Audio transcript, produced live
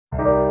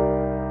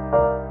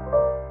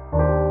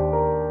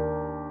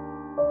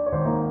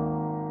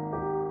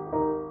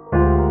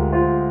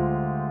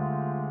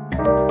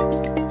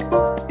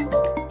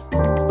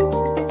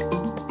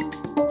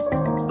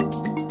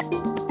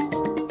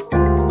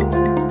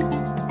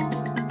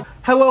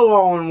Hello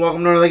all and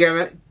welcome to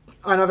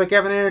another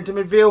Kevin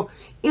Entertainment video.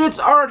 It's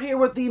Art here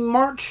with the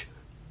March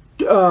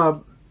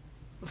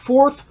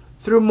 4th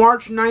through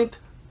March 9th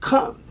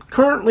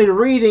currently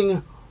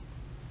reading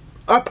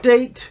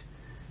update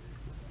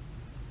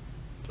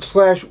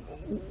slash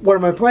what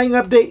am I playing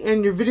update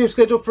and your video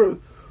schedule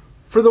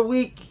for the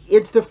week.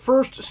 It's the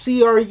first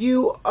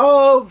CRU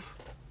of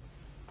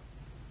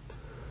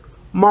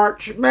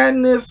March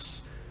Madness.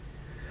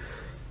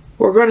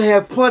 We're going to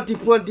have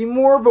plenty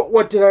more, but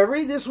what did I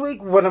read this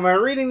week? What am I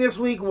reading this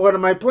week? What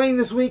am I playing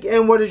this week?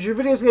 And what is your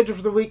video schedule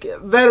for the week?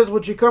 That is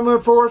what you come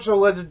in for, so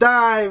let's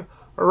dive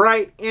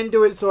right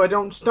into it so I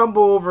don't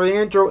stumble over the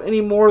intro any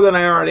more than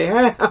I already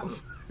have.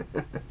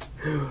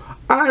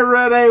 I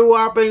read a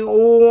whopping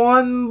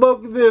 1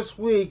 book this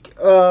week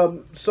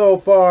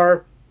so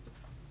far.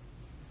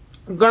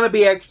 I'm going to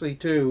be actually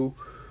 2,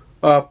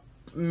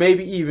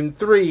 maybe even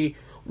 3.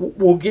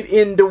 We'll get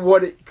into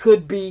what it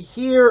could be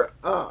here.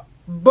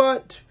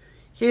 But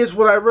here's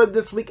what I read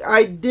this week.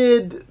 I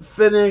did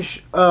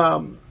finish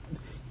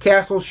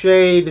Castle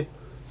Shade,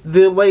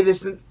 the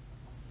latest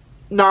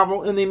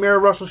novel in the Mary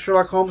Russell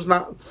Sherlock Holmes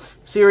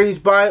series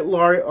by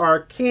Laurie R.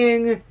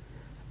 King.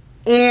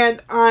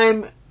 And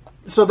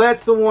so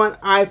that's the one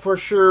I for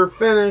sure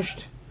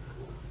finished.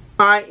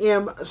 I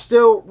am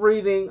still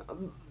reading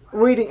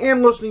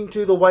and listening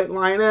to The White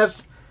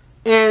Lioness.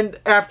 And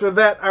after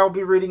that, I'll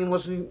be reading and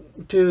listening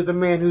to The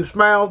Man Who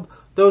Smiled.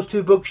 Those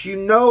 2 books you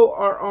know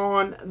are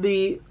on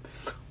the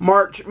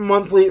March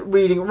monthly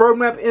reading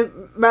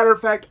roadmap. Matter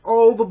of fact,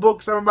 all the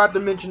books I'm about to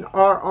mention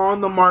are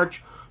on the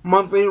March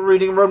monthly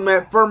reading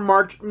roadmap for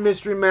March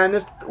Mystery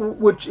Madness,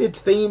 which its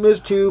theme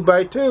is 2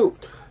 by 2.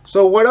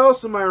 So what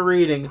else am I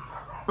reading?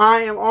 I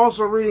am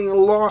also reading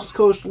Lost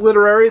Coast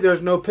Literary.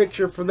 There's no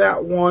picture for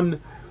that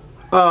one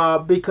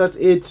because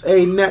it's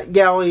a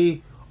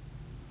NetGalley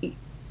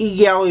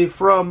e-galley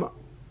from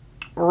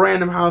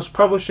Random House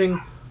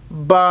Publishing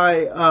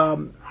by,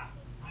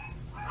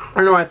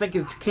 I think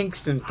it's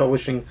Kingston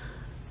Publishing,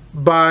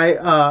 by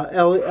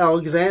Ellie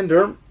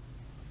Alexander.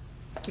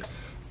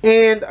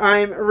 And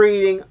I'm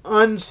reading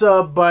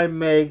Unsub by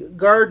Meg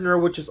Gardner,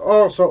 which is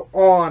also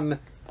on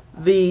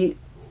the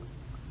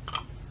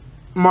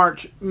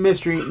March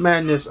Mystery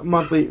Madness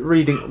monthly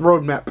reading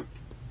roadmap.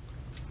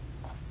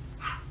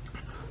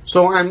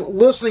 So I'm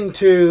listening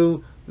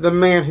to The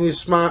Man Who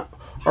Smiled,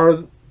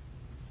 or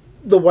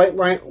The White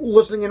Lion,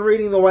 listening and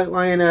reading The White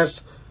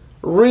Lioness,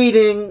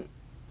 reading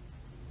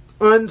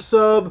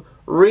Unsub,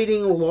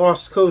 reading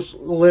Lost Coast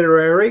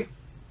Literary.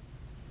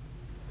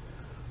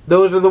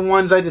 Those are the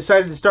ones I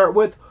decided to start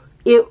with.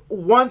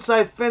 Once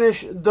I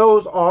finish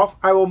those off,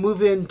 I will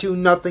move into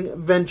Nothing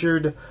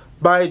Ventured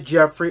by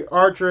Jeffrey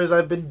Archer, as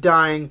I've been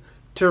dying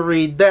to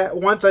read that.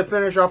 Once I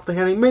finish off the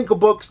Henning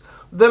Minkle books,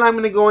 then I'm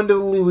going to go into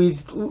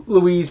the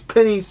Louise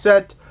Penny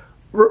set.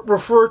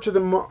 Refer to the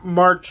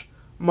March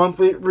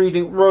monthly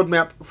reading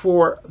roadmap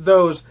for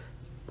those.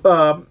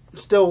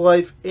 Still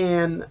Life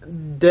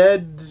and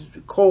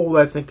Dead Cold,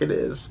 I think it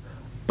is.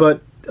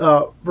 But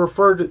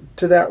refer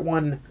to that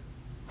one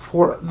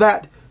for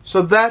that.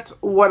 So that's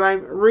what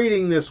I'm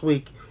reading this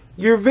week.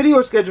 Your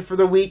video schedule for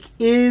the week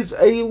is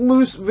a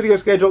loose video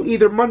schedule.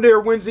 Either Monday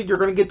or Wednesday, you're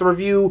going to get the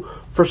review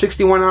for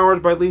 61 Hours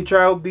by Lee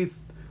Child, the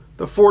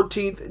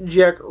 14th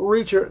Jack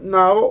Reacher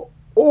novel,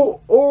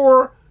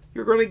 or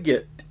you're going to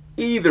get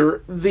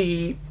either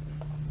the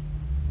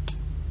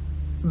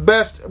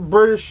best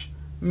British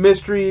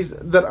mysteries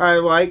that I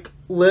like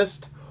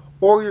list,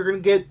 or you're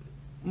going to get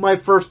my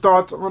first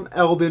thoughts on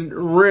Elden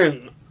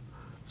Ring.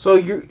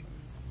 So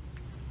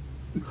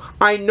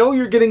I know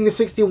you're getting the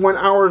 61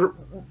 Hour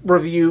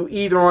review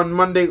either on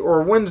Monday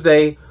or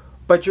Wednesday,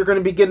 but you're going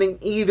to be getting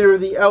either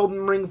the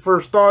Elden Ring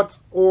first thoughts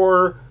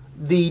or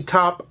the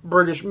top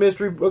British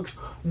mystery books.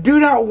 Do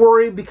not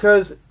worry,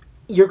 because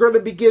you're going to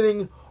be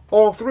getting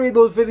all 3 of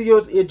those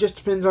videos. It just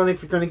depends on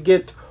if you're going to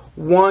get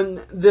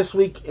one this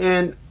week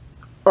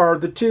or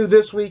the 2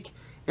 this week,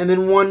 and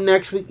then 1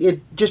 next week.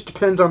 It just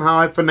depends on how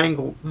I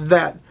finagle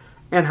that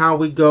and how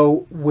we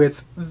go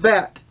with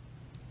that.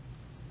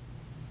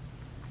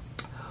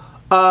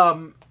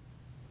 So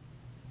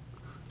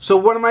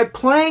what am I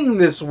playing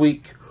this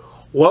week?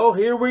 Well,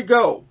 here we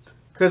go.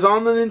 Because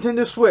on the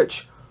Nintendo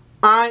Switch,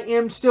 I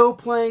am still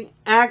playing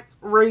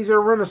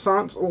ActRaiser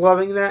Renaissance.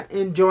 Loving that,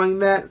 enjoying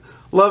that,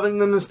 loving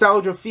the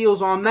nostalgia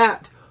feels on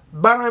that.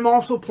 But I'm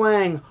also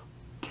playing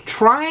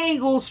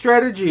Triangle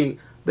Strategy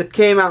that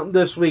came out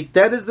this week.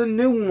 That is the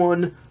new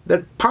one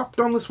that popped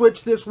on the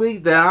Switch this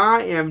week that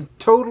I am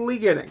totally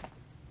getting.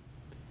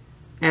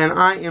 And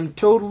I am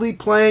totally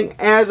playing.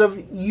 As of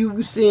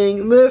you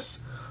seeing this,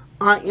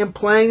 I am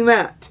playing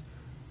that.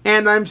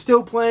 And I'm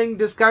still playing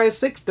Disguise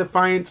 6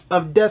 Defiance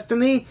of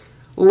Destiny.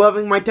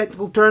 Loving my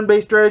tactical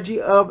turn-based strategy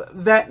of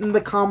that and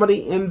the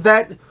comedy in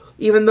that.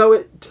 Even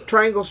though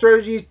Triangle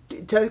Strategy is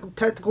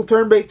tactical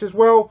turn-based as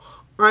well,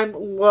 I'm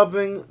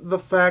loving the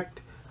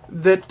fact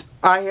that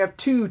I have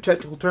 2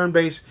 tactical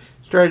turn-based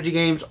strategy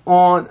games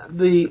on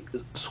the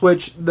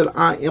Switch that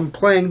I am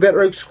playing that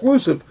are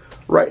exclusive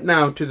right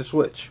now to the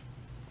Switch.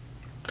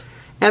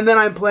 And then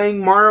I'm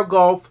playing Mario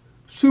Golf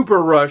Super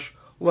Rush.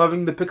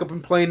 Loving the pick up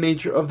and play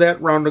nature of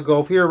that. Round of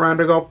golf here, round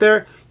of golf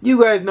there.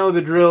 You guys know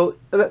the drill.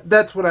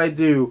 That's what I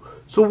do.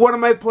 So what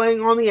am I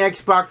playing on the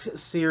Xbox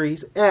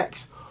Series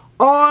X?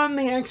 On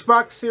the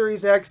Xbox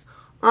Series X,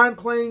 I'm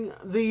playing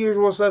the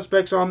usual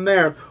suspects on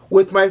there.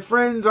 With my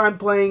friends, I'm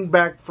playing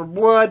Back 4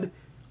 Blood.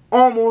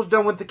 Almost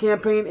done with the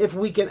campaign. If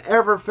we can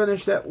ever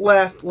finish that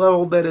last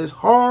level that is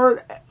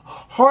harder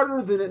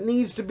than it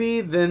needs to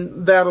be,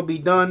 then that'll be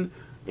done.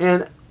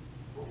 And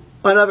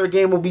another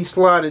game will be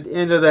slotted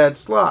into that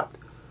slot.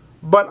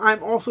 But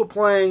I'm also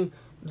playing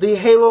the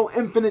Halo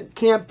Infinite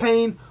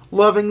campaign.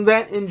 Loving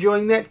that,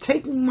 enjoying that,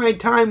 taking my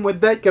time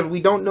with that because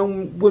we don't know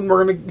when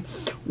we're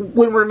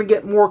gonna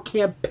get more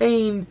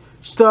campaign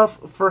stuff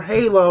for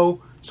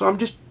Halo. So I'm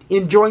just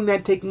enjoying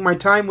that, taking my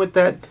time with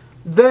that.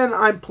 Then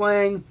I'm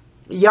playing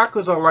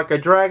Yakuza Like a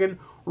Dragon,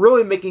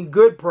 really making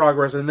good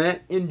progress in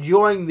that,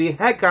 enjoying the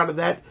heck out of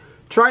that,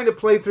 trying to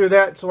play through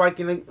that so I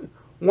can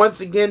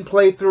once again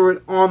play through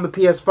it on the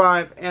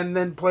PS5 and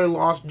then play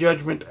Lost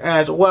Judgment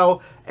as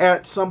well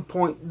at some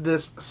point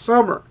this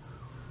summer.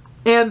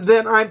 And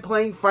then I'm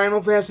playing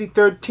Final Fantasy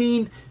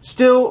 13,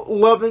 still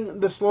loving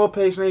the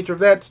slow-paced nature of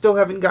that, still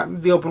haven't gotten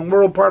to the open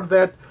world part of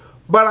that,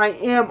 but I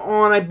am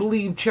on, I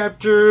believe,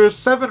 chapter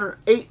 7 or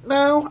 8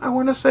 now, I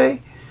want to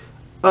say.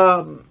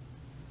 Loving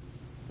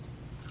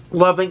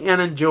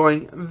and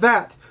enjoying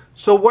that.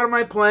 So what am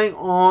I playing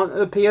on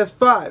the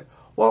PS5?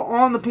 Well,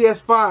 on the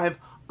PS5,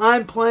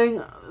 I'm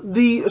playing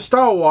the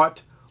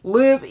stalwart,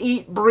 Live,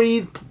 Eat,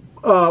 Breathe,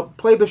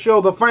 play the show,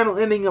 the final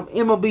ending of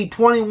MLB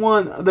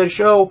 21, the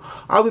show.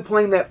 I'll be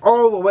playing that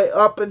all the way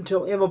up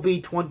until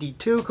MLB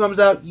 22 comes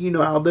out. You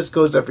know how this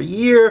goes every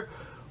year.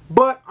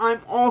 But I'm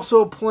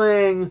also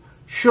playing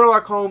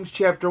Sherlock Holmes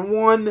Chapter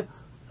 1,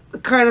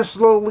 kind of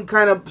slowly,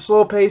 kind of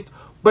slow-paced.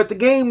 But the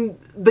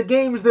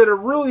games that are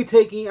really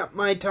taking up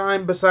my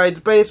time besides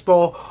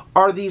baseball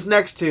are these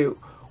next two,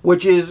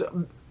 which is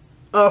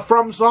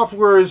From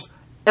Software's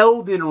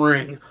Elden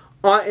Ring.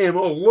 I am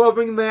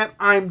loving that.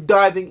 I'm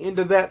diving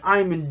into that.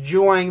 I'm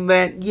enjoying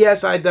that.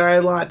 Yes, I die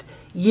a lot.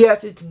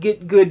 Yes, it's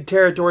get good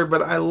territory,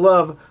 but I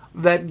love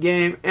that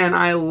game, and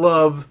I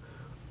love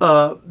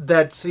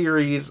that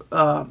series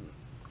of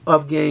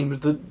games,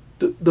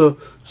 the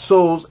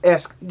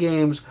Souls-esque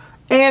games.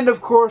 And,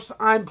 of course,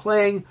 I'm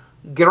playing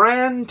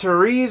Gran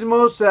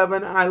Turismo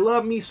 7. I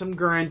love me some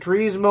Gran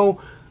Turismo.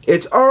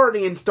 It's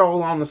already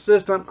installed on the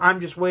system.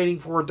 I'm just waiting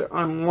for it to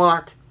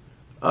unlock.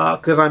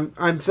 Because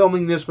I'm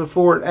filming this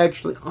before it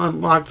actually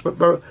unlocks, but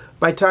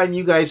by the time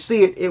you guys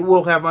see it, it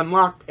will have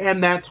unlocked,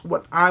 and that's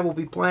what I will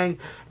be playing,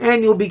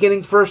 and you'll be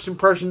getting first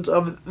impressions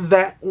of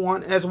that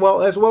one as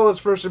well as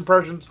first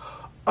impressions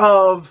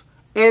of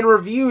and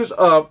reviews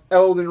of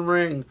Elden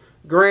Ring,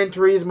 Gran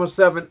Turismo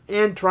 7,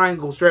 and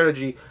Triangle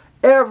Strategy.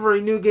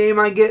 Every new game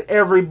I get,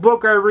 every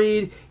book I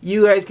read,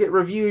 you guys get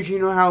reviews. You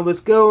know how this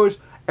goes.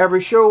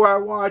 Every show I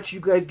watch, you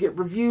guys get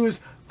reviews.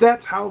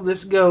 That's how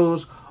this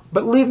goes.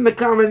 But leave in the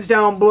comments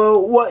down below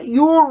what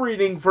you're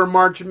reading for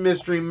March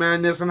Mystery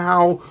Madness and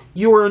how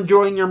you are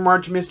enjoying your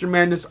March Mystery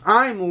Madness.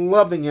 I'm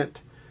loving it.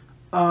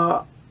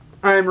 I'm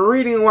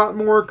reading a lot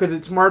more because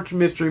it's March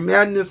Mystery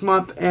Madness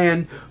month.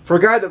 And for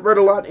a guy that read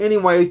a lot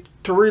anyway,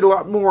 to read a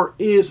lot more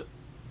is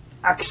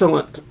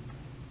excellent.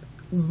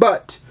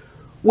 But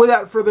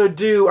without further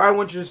ado, I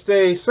want you to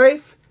stay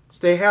safe,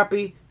 stay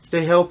happy,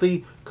 stay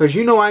healthy. Because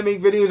you know I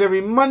make videos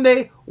every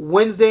Monday,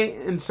 Wednesday,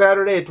 and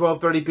Saturday at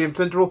 12:30 p.m.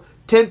 Central.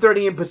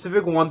 10:30 a.m.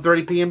 Pacific,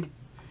 1:30 p.m.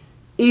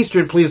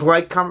 Eastern. Please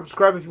like, comment,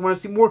 subscribe if you want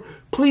to see more.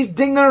 Please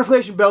ding the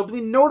notification bell to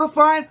be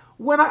notified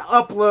when I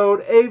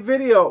upload a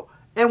video.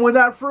 And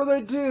without further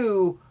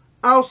ado,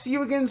 I'll see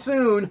you again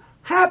soon.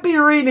 Happy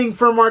reading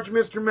for March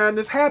Mystery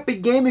Madness. Happy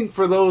gaming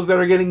for those that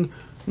are getting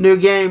new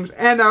games.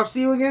 And I'll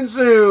see you again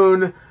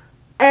soon.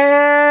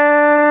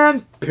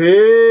 And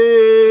peace.